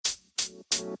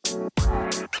Hi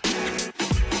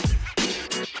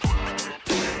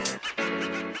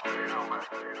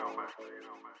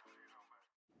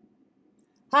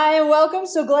and welcome.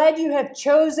 So glad you have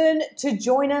chosen to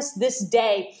join us this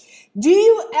day. Do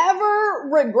you ever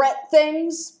regret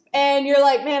things and you're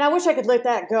like, man, I wish I could let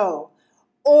that go?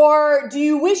 Or do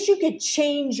you wish you could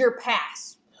change your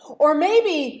past? Or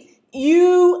maybe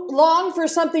you long for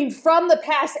something from the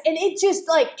past and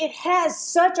it has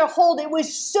such a hold. It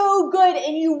was so good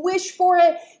and you wish for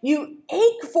it, you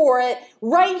ache for it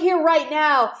right here, right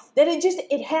now, that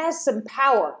it has some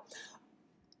power.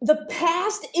 The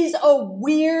past is a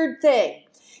weird thing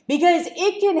because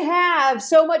it can have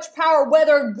so much power,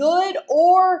 whether good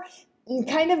or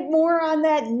kind of more on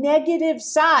that negative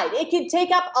side. It can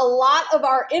take up a lot of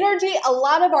our energy, a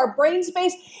lot of our brain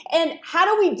space. And how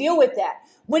do we deal with that?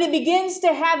 When it begins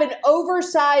to have an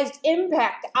oversized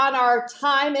impact on our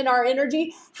time and our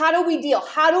energy, how do we deal?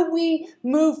 How do we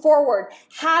move forward?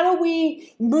 How do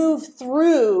we move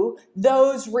through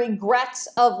those regrets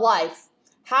of life?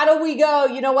 How do we go,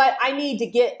 you know what, I need to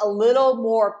get a little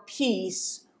more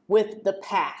peace with the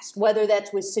past, whether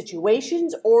that's with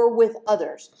situations or with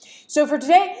others. So for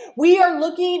today, we are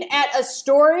looking at a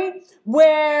story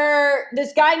where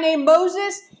this guy named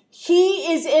Moses,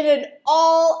 he is in an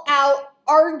all-out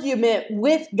argument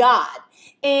with God.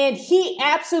 And he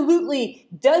absolutely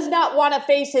does not want to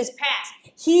face his past.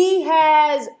 He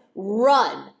has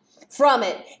run from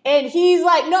it. And he's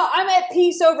like, no, I'm at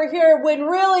peace over here, when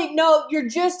really, no, you're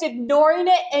just ignoring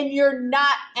it and you're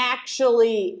not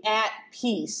actually at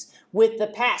peace with the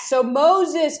past. So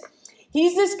Moses,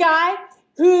 he's this guy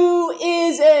who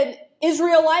is an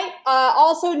Israelite,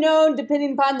 also known,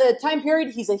 depending upon the time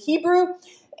period, he's a Hebrew.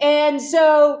 And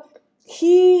so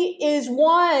he is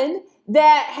one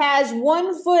that has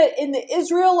one foot in the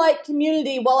Israelite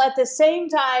community, while at the same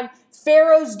time,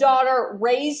 Pharaoh's daughter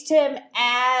raised him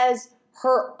as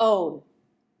her own.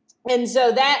 And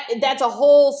so that's a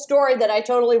whole story that I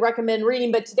totally recommend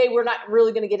reading, but today we're not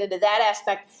really going to get into that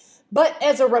aspect. But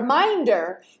as a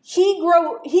reminder, he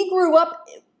grew up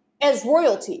as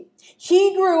royalty.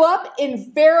 He grew up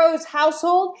in Pharaoh's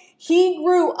household. He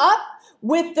grew up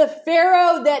with the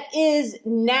Pharaoh that is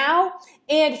now,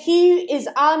 and he is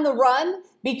on the run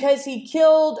because he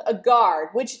killed a guard,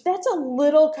 which that's a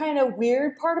little kind of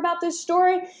weird part about this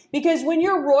story, because when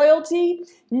you're royalty,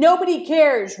 nobody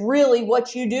cares really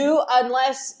what you do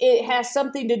unless it has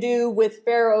something to do with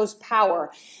Pharaoh's power.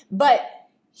 But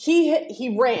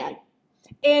he ran,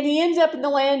 and he ends up in the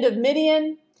land of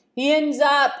Midian. He ends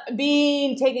up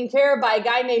being taken care of by a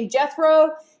guy named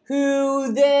Jethro,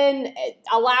 who then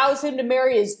allows him to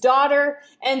marry his daughter.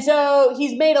 And so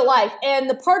he's made a life. And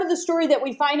the part of the story that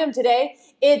we find him today,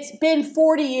 it's been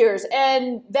 40 years.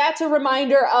 And that's a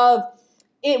reminder of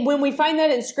it. When we find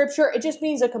that in scripture, it just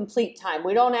means a complete time.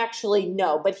 We don't actually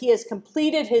know, but he has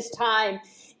completed his time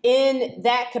in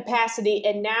that capacity.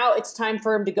 And now it's time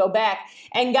for him to go back.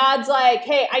 And God's like,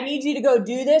 hey, I need you to go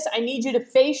do this. I need you to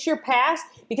face your past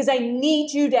because I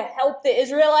need you to help the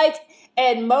Israelites.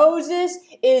 And Moses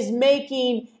is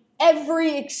making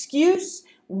every excuse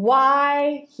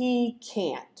why he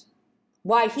can't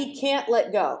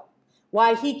let go,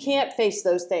 why he can't face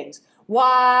those things,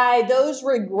 why those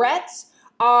regrets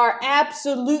are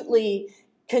absolutely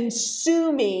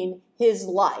consuming his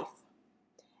life.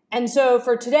 And so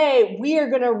for today, we are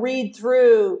going to read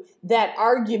through that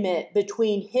argument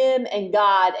between him and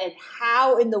God, and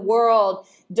how in the world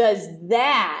does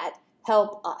that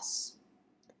help us?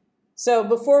 So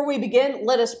before we begin,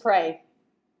 let us pray.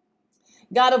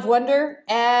 God of wonder,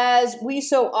 as we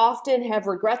so often have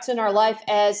regrets in our life,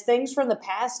 as things from the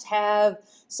past have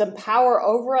some power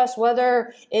over us,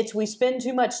 whether it's we spend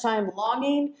too much time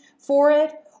longing for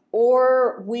it,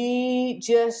 or we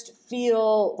just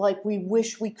feel like we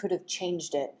wish we could have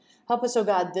changed it. Help us, oh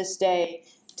God, this day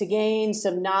to gain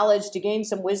some knowledge, to gain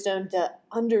some wisdom, to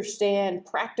understand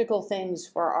practical things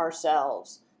for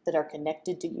ourselves that are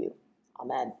connected to you.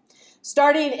 Amen.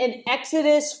 Starting in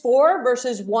Exodus 4,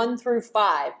 verses 1 through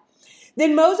 5.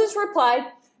 Then Moses replied,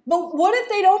 but what if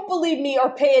they don't believe me or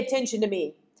pay attention to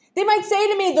me? They might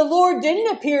say to me, the Lord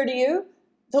didn't appear to you.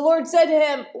 The Lord said to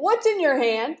him, what's in your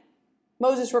hand?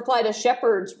 Moses replied, a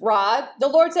shepherd's rod. The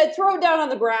Lord said, throw it down on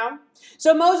the ground.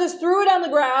 So Moses threw it on the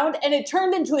ground, and it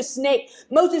turned into a snake.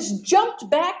 Moses jumped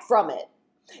back from it.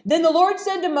 Then the Lord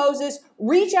said to Moses,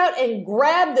 reach out and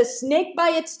grab the snake by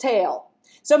its tail.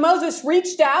 So Moses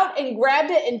reached out and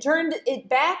grabbed it and turned it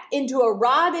back into a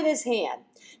rod in his hand.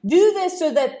 Do this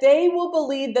so that they will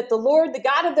believe that the Lord, the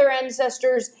God of their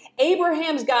ancestors,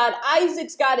 Abraham's God,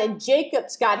 Isaac's God, and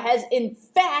Jacob's God, has in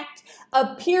fact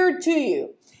appeared to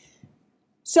you.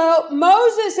 So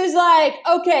Moses is like,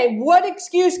 okay, what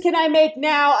excuse can I make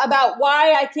now about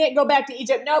why I can't go back to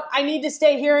Egypt? Nope, I need to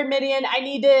stay here in Midian. I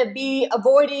need to be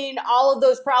avoiding all of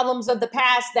those problems of the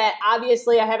past that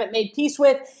obviously I haven't made peace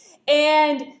with.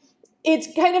 And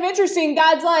it's kind of interesting.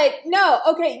 God's like, no,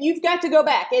 okay, you've got to go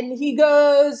back. And he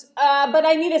goes, but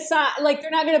I need a sign. Like,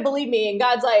 they're not going to believe me. And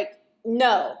God's like,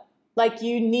 no, like,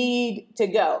 you need to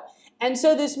go. And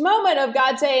so this moment of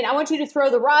God saying, I want you to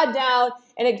throw the rod down,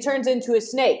 and it turns into a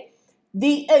snake.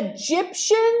 The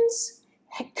Egyptians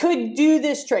could do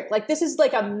this trick. Like, this is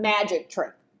like a magic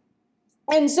trick.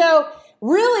 And so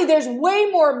really there's way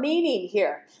more meaning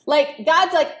here. Like,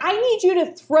 God's like, I need you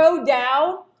to throw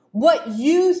down what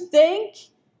you think,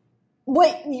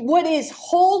 what is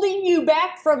holding you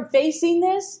back from facing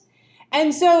this.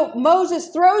 And so Moses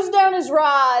throws down his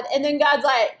rod, and then God's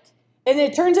like, and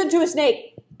it turns into a snake.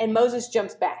 And Moses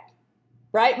jumps back,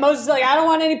 right? Moses is like, I don't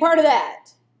want any part of that,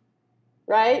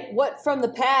 right? What from the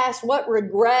past, what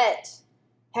regret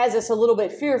has us a little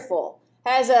bit fearful,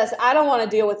 has us, I don't want to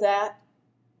deal with that.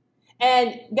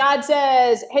 And God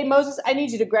says, hey, Moses, I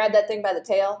need you to grab that thing by the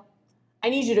tail. I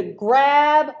need you to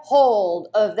grab hold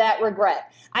of that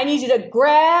regret. I need you to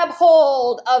grab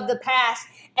hold of the past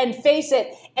and face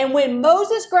it. And when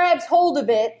Moses grabs hold of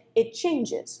it, it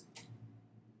changes.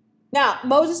 Now,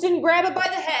 Moses didn't grab it by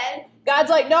the head. God's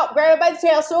like, nope, grab it by the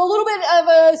tail. So a little bit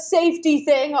of a safety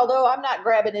thing, although I'm not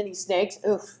grabbing any snakes.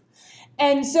 Oof.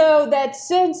 And so that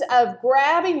sense of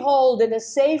grabbing hold in a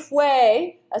safe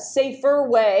way, a safer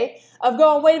way of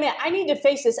going, wait a minute, I need to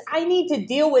face this. I need to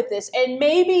deal with this. And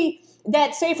maybe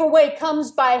that safer way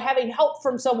comes by having help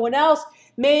from someone else.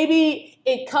 Maybe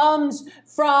it comes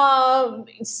from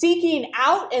seeking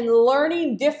out and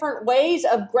learning different ways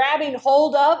of grabbing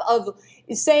hold of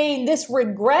saying this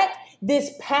regret,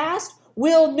 this past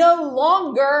will no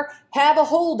longer have a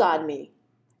hold on me.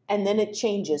 And then it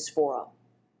changes for them.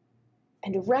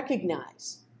 And to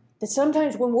recognize that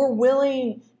sometimes when we're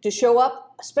willing to show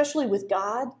up, especially with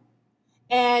God,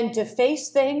 and to face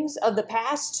things of the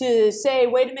past, to say,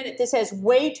 wait a minute, this has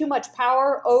way too much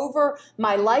power over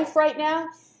my life right now,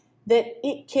 that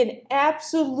it can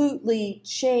absolutely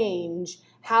change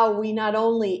how we not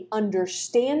only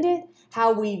understand it,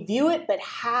 how we view it, but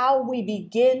how we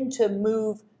begin to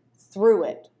move through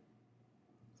it.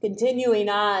 Continuing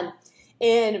on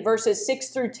in verses 6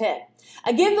 through 10.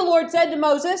 Again, the Lord said to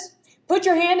Moses, put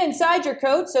your hand inside your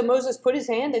coat. So Moses put his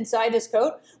hand inside his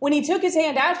coat. When he took his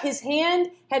hand out, his hand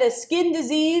had a skin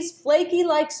disease, flaky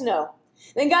like snow.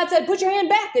 Then God said, put your hand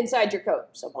back inside your coat.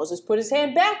 So Moses put his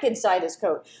hand back inside his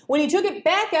coat. When he took it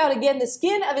back out again, the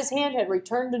skin of his hand had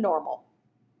returned to normal.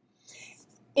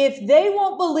 If they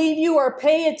won't believe you or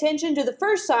pay attention to the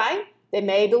first sign, they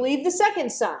may believe the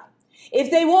second sign. If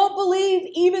they won't believe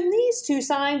even these two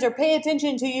signs or pay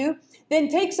attention to you, then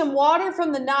take some water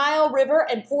from the Nile River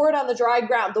and pour it on the dry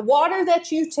ground. The water that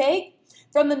you take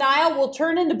from the Nile will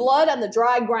turn into blood on the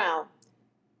dry ground.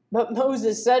 But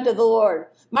Moses said to the Lord,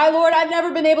 my Lord, I've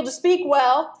never been able to speak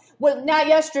well. Well, not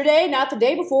yesterday, not the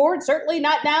day before, and certainly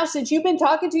not now since you've been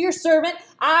talking to your servant.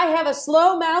 I have a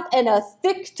slow mouth and a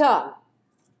thick tongue.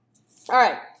 All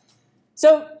right.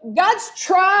 So God's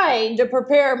trying to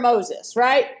prepare Moses,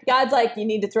 right? God's like, you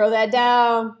need to throw that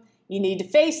down. You need to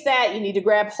face that. You need to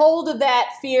grab hold of that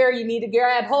fear. You need to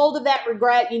grab hold of that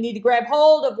regret. You need to grab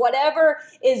hold of whatever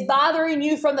is bothering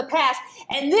you from the past.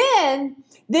 And then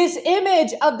this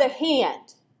image of the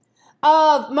hand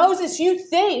of Moses, you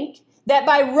think that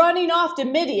by running off to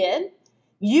Midian,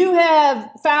 you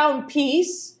have found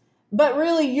peace, but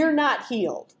really you're not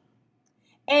healed.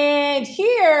 And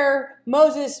here,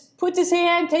 Moses puts his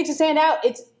hand, takes his hand out.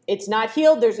 It's not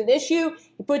healed. There's an issue.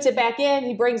 He puts it back in.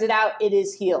 He brings it out. It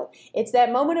is healed. It's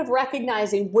that moment of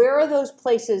recognizing where are those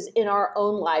places in our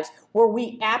own lives where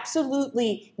we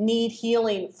absolutely need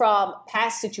healing from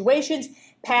past situations,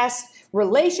 past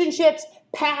relationships,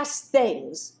 past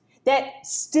things that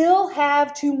still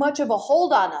have too much of a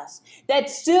hold on us, that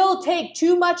still take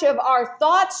too much of our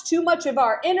thoughts, too much of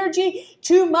our energy,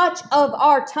 too much of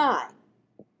our time.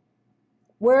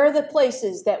 Where are the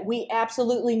places that we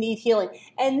absolutely need healing?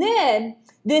 And then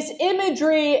this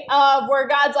imagery of where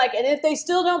God's like, and if they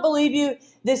still don't believe you,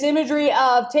 this imagery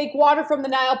of take water from the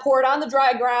Nile, pour it on the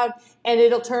dry ground, and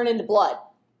it'll turn into blood.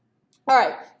 All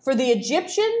right, for the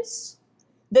Egyptians,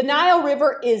 the Nile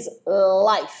River is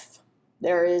life.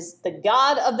 There is the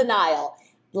God of the Nile,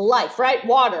 life, right?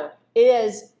 Water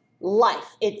is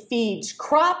life. It feeds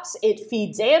crops, it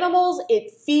feeds animals, it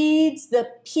feeds the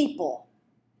people.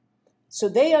 So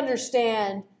they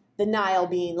understand the Nile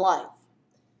being life.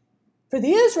 For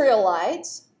the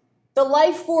Israelites, the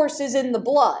life force is in the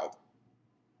blood.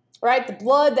 right? The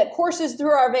blood that courses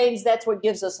through our veins, that's what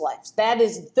gives us life. That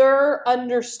is their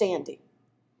understanding.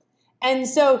 And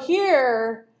so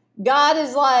here, God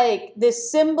is like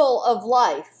this symbol of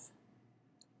life.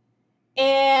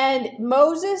 And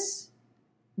Moses,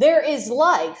 there is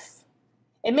life.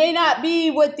 It may not be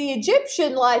what the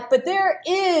Egyptian life, but there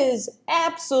is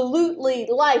absolutely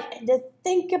life. And to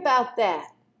think about that,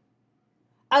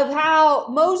 of how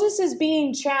Moses is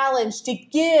being challenged to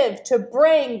give, to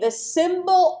bring the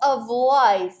symbol of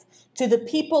life to the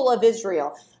people of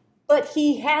Israel. But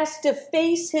he has to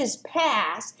face his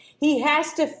past. He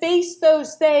has to face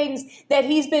those things that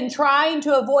he's been trying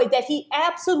to avoid, that he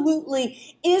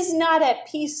absolutely is not at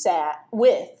peace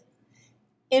with,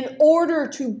 in order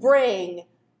to bring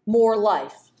more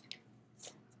life.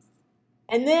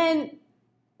 And then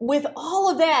with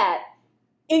all of that,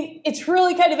 it's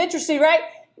really kind of interesting, right?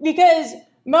 Because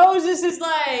Moses is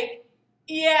like,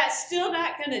 yeah, still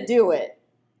not going to do it.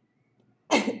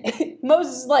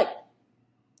 Moses is like,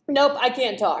 nope, I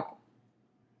can't talk.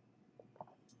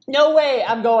 No way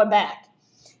I'm going back.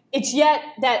 It's yet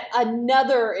that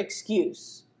another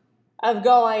excuse of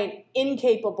going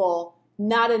incapable,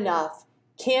 not enough,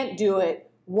 can't do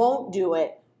it,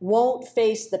 won't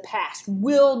face the past,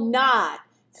 will not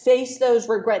face those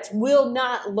regrets, will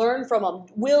not learn from them,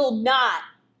 will not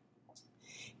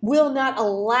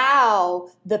allow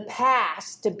the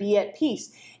past to be at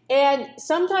peace. And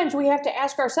sometimes we have to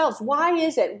ask ourselves, why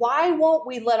is it? Why won't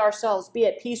we let ourselves be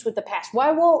at peace with the past?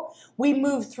 Why won't we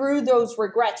move through those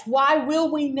regrets? Why will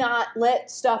we not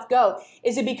let stuff go?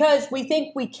 Is it because we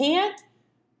think we can't?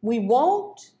 We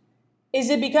won't? Is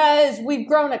it because we've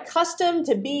grown accustomed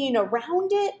to being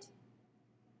around it?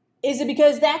 Is it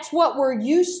because that's what we're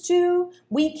used to?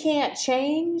 We can't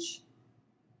change?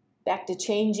 Back to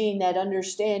changing that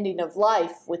understanding of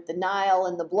life with the Nile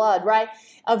and the blood, right?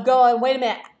 Of going, wait a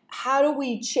minute, how do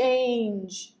we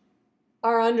change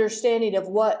our understanding of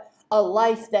what a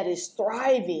life that is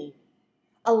thriving,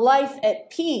 a life at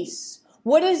peace?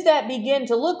 What does that begin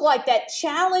to look like that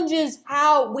challenges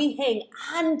how we hang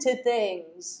on to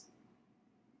things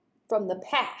from the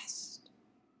past?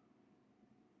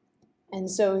 And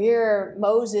so here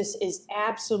Moses is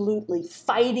absolutely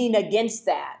fighting against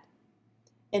that.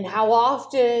 And how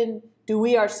often do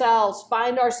we ourselves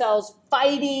find ourselves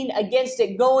fighting against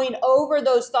it, going over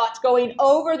those thoughts, going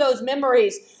over those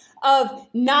memories of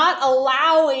not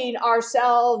allowing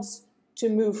ourselves to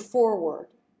move forward?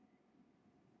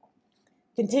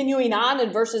 Continuing on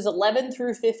in verses 11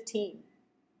 through 15.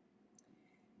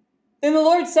 Then the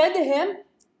Lord said to him,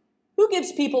 "Who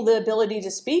gives people the ability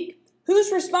to speak?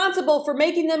 Who's responsible for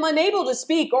making them unable to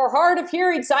speak or hard of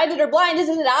hearing, sighted or blind?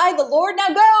 Isn't it I, the Lord? Now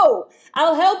go!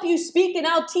 I'll help you speak and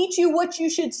I'll teach you what you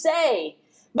should say."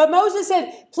 But Moses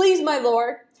said, "Please, my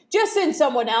Lord, just send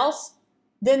someone else."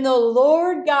 Then the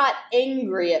Lord got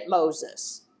angry at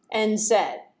Moses and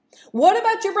said, "What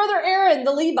about your brother Aaron,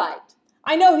 the Levite?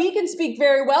 I know he can speak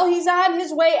very well. He's on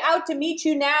his way out to meet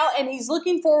you now, and he's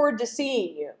looking forward to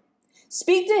seeing you.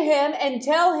 Speak to him and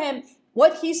tell him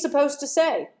what he's supposed to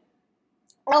say.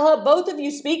 I'll help both of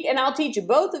you speak, and I'll teach you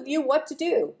both of you what to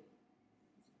do."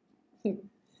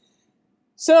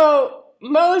 So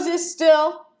Moses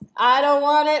still, I don't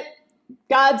want it.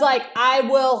 God's like, I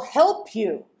will help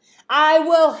you. I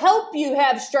will help you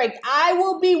have strength. I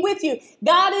will be with you.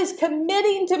 God is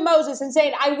committing to Moses and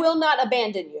saying, I will not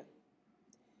abandon you.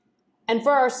 And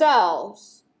for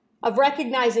ourselves, of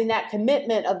recognizing that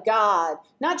commitment of God,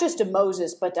 not just to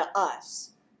Moses, but to us,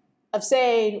 of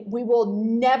saying we will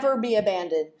never be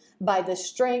abandoned by the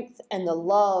strength and the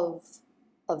love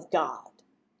of God,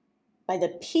 by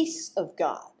the peace of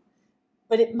God.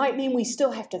 But it might mean we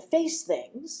still have to face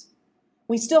things.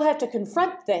 We still have to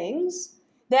confront things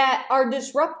that are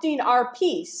disrupting our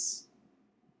peace,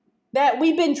 that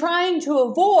we've been trying to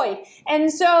avoid.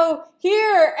 And so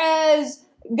here, as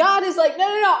God is like,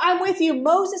 no, I'm with you,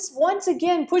 Moses once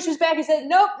again pushes back and says,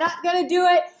 nope, not going to do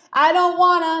it. I don't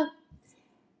want to.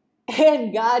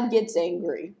 And God gets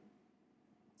angry.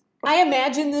 I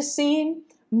imagine this scene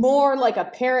more like a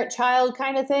parent-child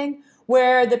kind of thing,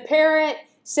 where the parent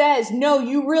says, no,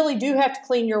 you really do have to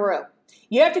clean your room.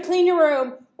 You have to clean your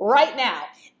room right now.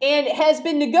 And has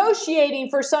been negotiating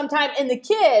for some time. And the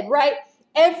kid, right,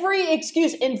 every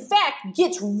excuse, in fact,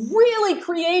 gets really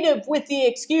creative with the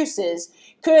excuses,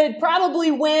 could probably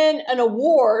win an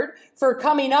award for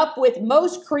coming up with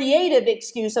most creative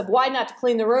excuse of why not to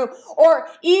clean the room, or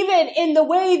even in the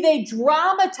way they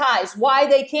dramatize why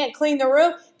they can't clean the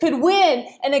room, could win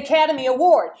an Academy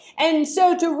Award. And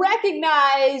so to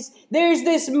recognize there's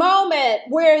this moment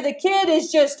where the kid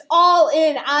is just all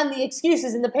in on the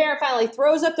excuses, and the parent finally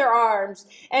throws up their arms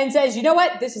and says, you know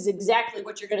what? This is exactly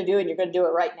what you're going to do, and you're going to do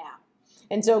it right now.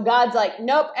 And so God's like,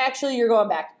 nope, actually you're going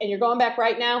back, and you're going back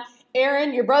right now.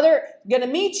 Aaron, your brother, going to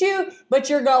meet you, but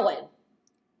you're going.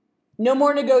 No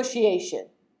more negotiation.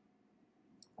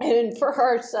 And for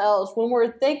ourselves, when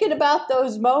we're thinking about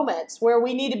those moments where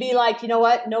we need to be like, you know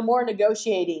what, no more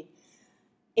negotiating.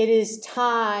 It is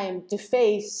time to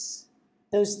face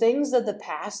those things of the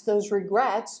past, those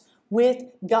regrets, with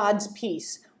God's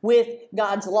peace, with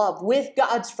God's love, with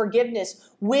God's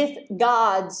forgiveness, with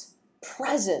God's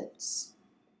presence.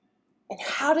 And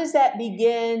how does that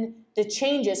begin to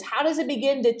change us? How does it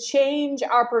begin to change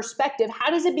our perspective? How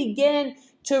does it begin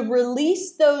to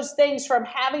release those things from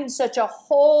having such a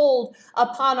hold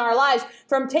upon our lives,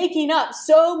 from taking up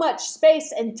so much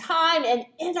space and time and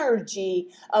energy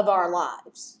of our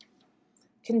lives?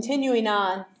 Continuing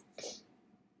on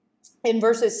in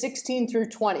verses 16 through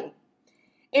 20.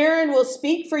 Aaron will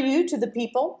speak for you to the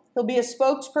people. He'll be a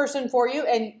spokesperson for you,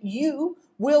 and you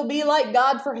will be like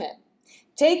God for him.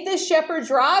 Take this shepherd's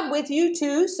rod with you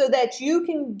too, so that you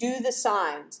can do the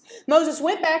signs. Moses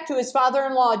went back to his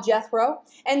father-in-law Jethro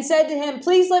and said to him,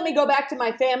 please let me go back to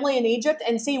my family in Egypt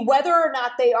and see whether or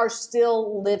not they are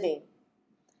still living.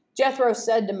 Jethro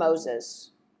said to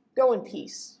Moses, go in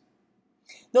peace.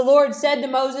 The Lord said to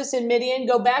Moses in Midian,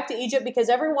 go back to Egypt because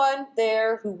everyone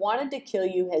there who wanted to kill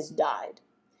you has died.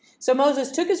 So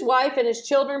Moses took his wife and his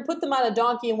children, put them on a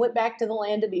donkey, and went back to the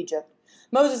land of Egypt.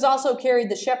 Moses also carried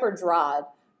the shepherd's rod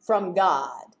from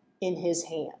God in his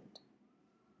hand.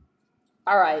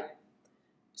 All right.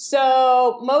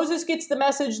 So Moses gets the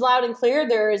message loud and clear.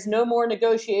 There is no more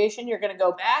negotiation. You're going to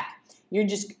go back. You're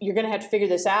going to have to figure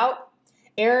this out.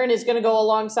 Aaron is going to go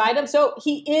alongside him. So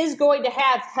he is going to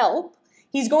have help.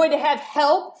 He's going to have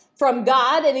help from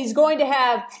God, and he's going to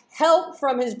have help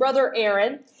from his brother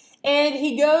Aaron. And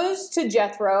he goes to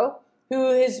Jethro, who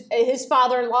is his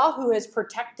father-in-law, who has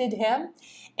protected him.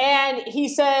 And he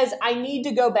says, I need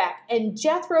to go back. And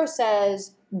Jethro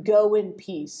says, go in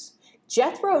peace.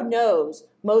 Jethro knows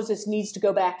Moses needs to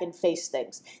go back and face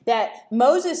things. That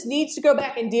Moses needs to go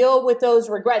back and deal with those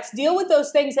regrets, deal with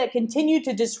those things that continue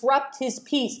to disrupt his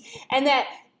peace, and that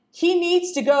he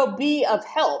needs to go be of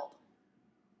help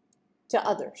to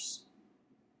others.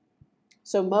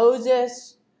 So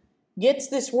Moses gets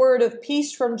this word of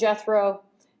peace from Jethro.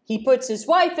 He puts his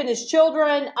wife and his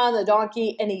children on the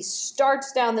donkey, and he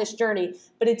starts down this journey.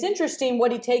 But it's interesting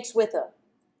what he takes with him,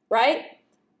 right?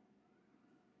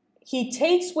 He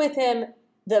takes with him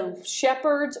the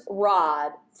shepherd's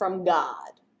rod from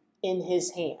God in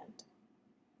his hand.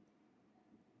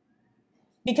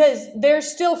 Because there's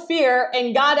still fear,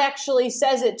 and God actually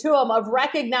says it to him, of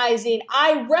recognizing,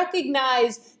 I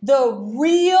recognize the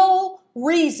real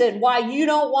reason why you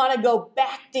don't want to go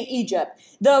back to Egypt.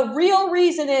 The real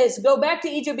reason is go back to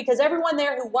Egypt because everyone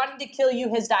there who wanted to kill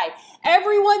you has died.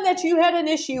 Everyone that you had an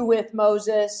issue with,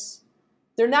 Moses,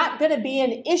 they're not going to be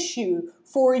an issue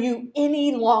for you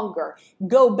any longer.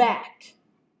 Go back,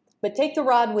 but take the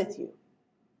rod with you.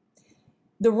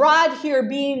 The rod here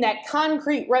being that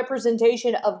concrete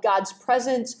representation of God's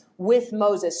presence with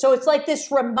Moses. So it's like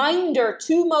this reminder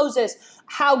to Moses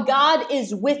how God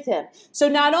is with him. So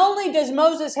not only does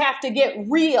Moses have to get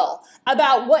real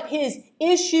about what his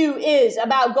issue is,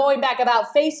 about going back,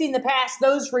 about facing the past,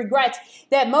 those regrets,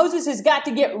 that Moses has got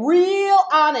to get real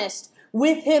honest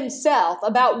with himself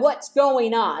about what's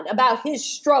going on, about his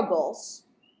struggles.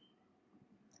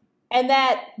 And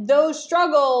that those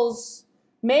struggles,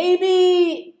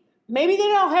 maybe they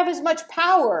don't have as much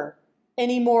power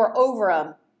anymore over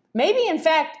him. Maybe, in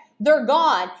fact, they're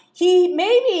gone. He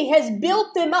maybe has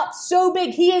built them up so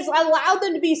big. He has allowed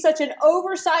them to be such an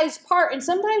oversized part. And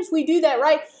sometimes we do that,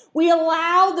 right? We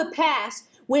allow the past,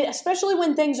 especially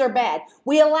when things are bad,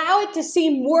 we allow it to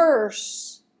seem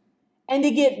worse and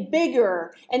to get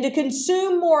bigger and to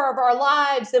consume more of our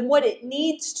lives than what it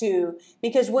needs to,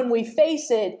 because when we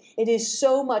face it, it is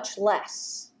so much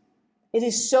less. It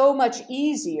is so much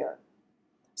easier,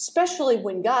 especially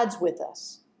when God's with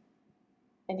us.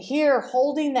 And here,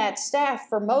 holding that staff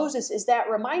for Moses is that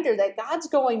reminder that God's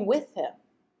going with him,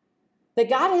 that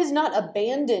God has not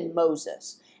abandoned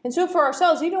Moses. And so for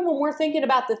ourselves, even when we're thinking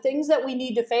about the things that we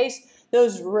need to face,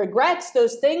 those regrets,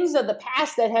 those things of the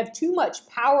past that have too much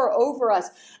power over us,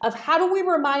 of how do we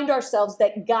remind ourselves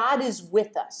that God is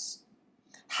with us?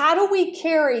 How do we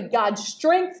carry God's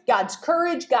strength, God's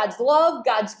courage, God's love,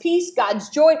 God's peace, God's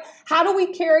joy? How do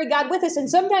we carry God with us? And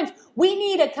sometimes we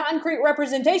need a concrete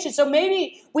representation. So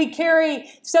maybe we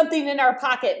carry something in our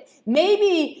pocket.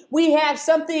 Maybe we have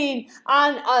something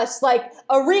on us like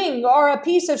a ring or a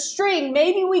piece of string.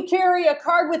 Maybe we carry a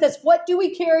card with us. What do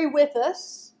we carry with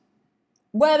us?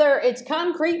 Whether it's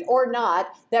concrete or not,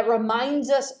 that reminds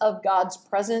us of God's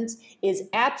presence, is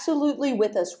absolutely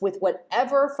with us with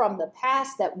whatever from the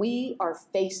past that we are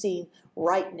facing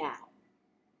right now.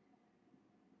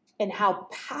 And how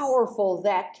powerful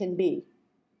that can be.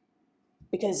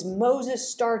 Because Moses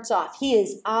starts off, he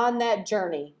is on that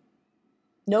journey.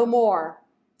 No more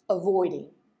avoiding.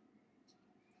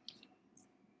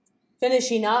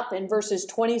 Finishing up in verses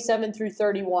 27 through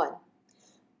 31.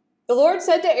 The Lord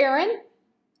said to Aaron,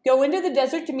 "Go into the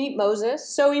desert to meet Moses."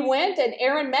 So he went, and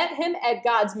Aaron met him at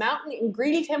God's mountain and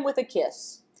greeted him with a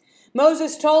kiss.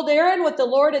 Moses told Aaron what the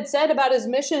Lord had said about his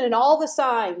mission and all the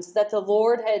signs that the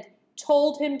Lord had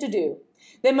told him to do.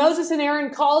 Then Moses and Aaron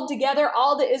called together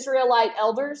all the Israelite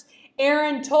elders.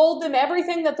 Aaron told them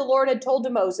everything that the Lord had told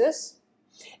to Moses,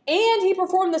 and he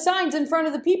performed the signs in front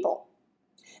of the people.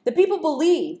 The people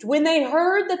believed when they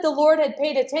heard that the Lord had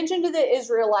paid attention to the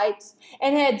Israelites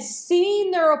and had seen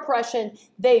their oppression.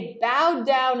 They bowed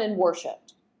down and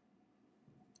worshiped.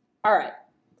 All right.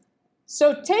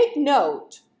 So take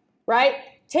note, right?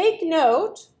 Take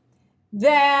note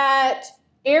that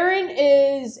Aaron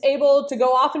is able to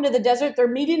go off into the desert. They're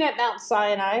meeting at Mount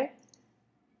Sinai.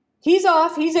 He's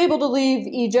off. He's able to leave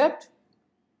Egypt.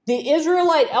 The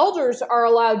Israelite elders are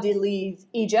allowed to leave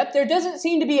Egypt. There doesn't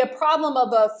seem to be a problem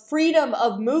of a freedom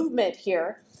of movement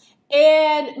here.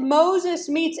 And Moses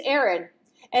meets Aaron.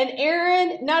 And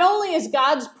Aaron, not only is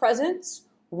God's presence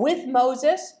with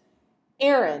Moses,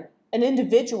 Aaron, an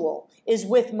individual, is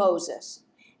with Moses.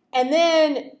 And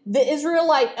then the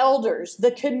Israelite elders,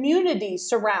 the community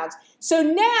surrounds. So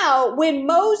now when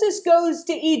Moses goes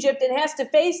to Egypt and has to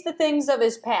face the things of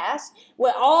his past,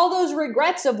 with all those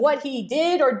regrets of what he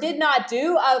did or did not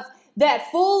do, of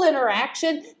that full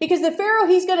interaction, because the Pharaoh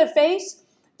he's going to face,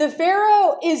 the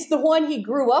Pharaoh is the one he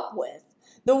grew up with,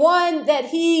 the one that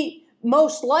he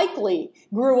most likely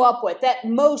grew up with, that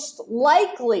most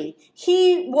likely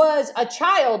he was a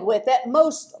child with, that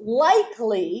most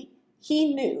likely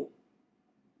he knew.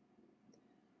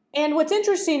 And what's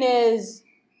interesting is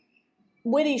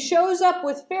when he shows up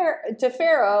to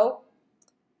Pharaoh,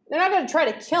 they're not going to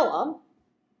try to kill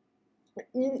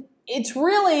him. It's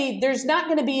really, there's not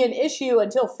going to be an issue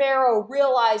until Pharaoh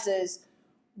realizes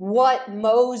what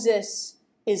Moses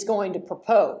is going to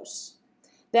propose.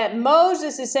 That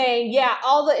Moses is saying, yeah,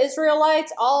 all the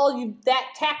Israelites, that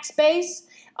tax base,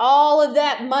 all of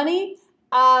that money,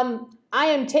 I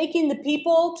am taking the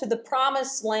people to the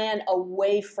promised land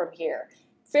away from here.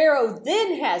 Pharaoh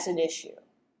then has an issue.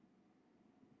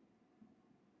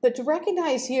 But to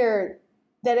recognize here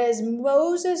that as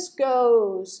Moses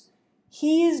goes,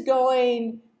 he is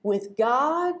going with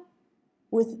God,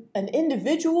 with an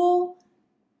individual,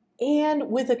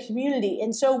 and with a community.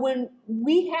 And so when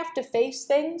we have to face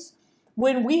things,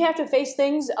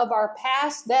 of our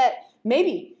past that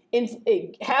maybe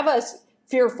have us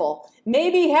fearful,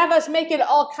 maybe have us making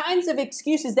all kinds of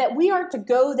excuses, that we aren't to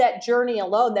go that journey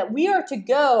alone, that we are to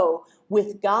go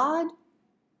with God,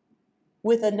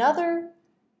 with another,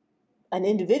 an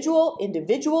individuals,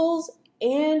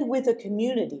 and with a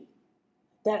community.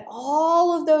 That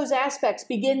all of those aspects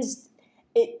begins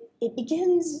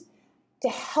to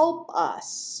help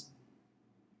us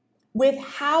with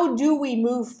how do we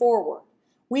move forward.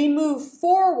 We move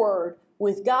forward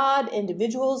with God,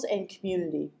 individuals, and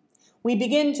community. We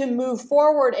begin to move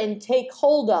forward and take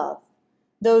hold of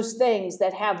those things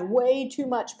that have way too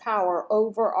much power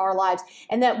over our lives.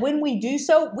 And that when we do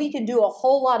so, we can do a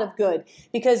whole lot of good,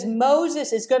 because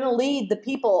Moses is going to lead the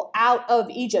people out of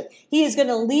Egypt. He is going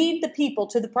to lead the people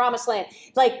to the promised land.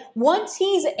 Like, once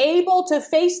he's able to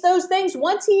face those things,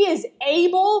 once he is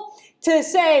able to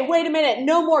say, wait a minute,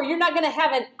 no more, you're not going to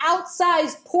have an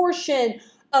outsized portion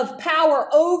of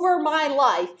power over my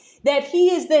life, that he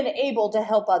is then able to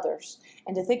help others.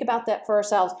 And to think about that for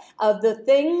ourselves, of the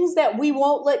things that we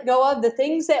won't let go of, the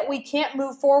things that we can't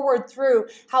move forward through.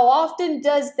 How often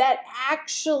does that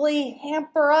actually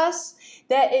hamper us?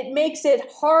 That it makes it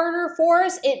harder for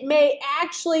us. It may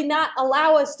actually not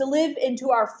allow us to live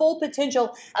into our full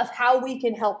potential of how we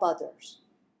can help others.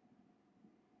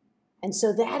 And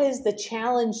so that is the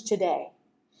challenge today,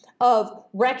 of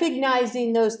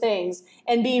recognizing those things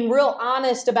and being real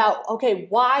honest about, okay,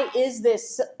 why is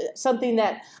this something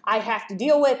that I have to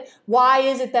deal with? Why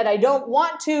is it that I don't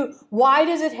want to? Why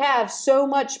does it have so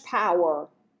much power?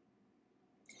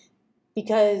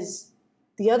 Because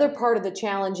the other part of the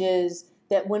challenge is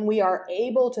that when we are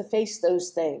able to face those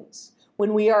things,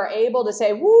 when we are able to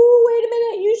say, woo, wait a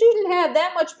minute, you shouldn't have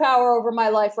that much power over my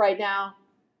life right now,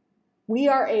 we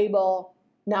are able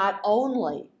not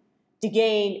only to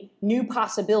gain new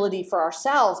possibility for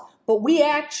ourselves, but we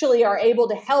actually are able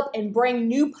to help and bring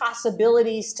new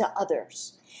possibilities to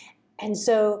others. And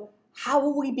so how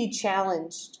will we be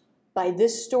challenged by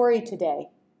this story today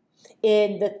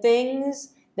in the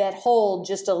things that hold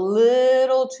just a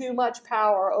little too much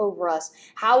power over us?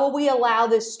 How will we allow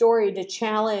this story to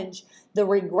challenge the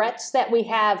regrets that we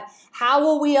have? How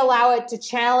will we allow it to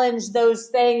challenge those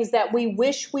things that we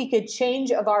wish we could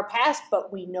change of our past,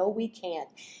 but we know we can't?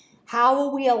 How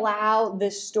will we allow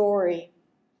this story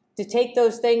to take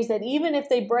those things that, even if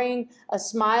they bring a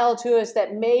smile to us,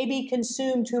 that maybe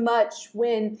consume too much,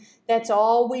 when that's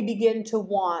all we begin to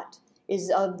want is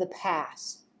of the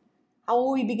past? How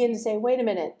will we begin to say, wait a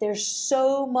minute, there's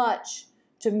so much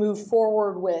to move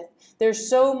forward with. There's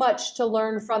so much to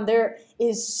learn from. There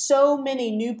is so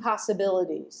many new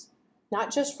possibilities,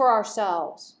 not just for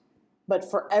ourselves, but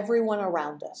for everyone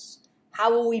around us.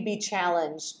 How will we be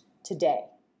challenged today?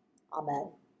 Amen.